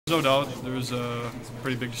No doubt, there was a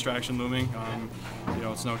pretty big distraction looming.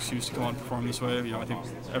 It's no excuse to come out and perform this way. I think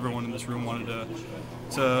everyone in this room wanted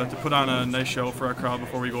to put on a nice show for our crowd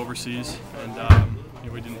before we go overseas,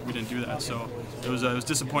 and we didn't do that. So it was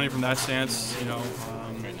disappointing from that stance.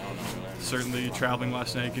 Certainly traveling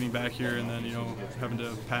last night, getting back here, and then having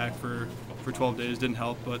to pack for 12 days didn't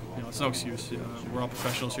help. But it's no excuse. We're all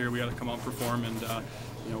professionals here. We got to come out and perform,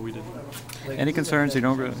 and we did. Any concerns? You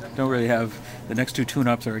don't really have the next two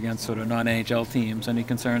tune-ups are against sort of non-NHL teams. Any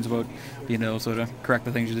concerns about being able to sort of correct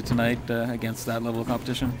the things you did tonight against that level of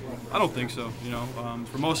competition? I don't think so.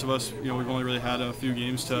 For most of us, we've only really had a few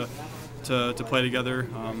games to play together.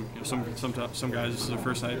 Some guys, this is their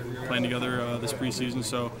first night playing together this preseason,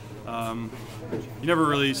 so you never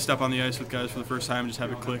really step on the ice with guys for the first time and just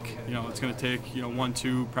have it click. It's going to take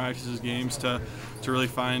 1-2 practices, games to really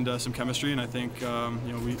find some chemistry, and I think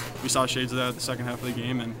we saw shades of that the second half of the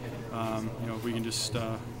game, and if we can just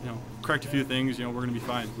correct a few things, we're going to be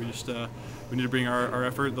fine. We need to bring our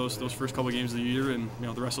effort those first couple of games of the year, and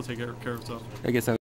the rest will take care of itself. I guess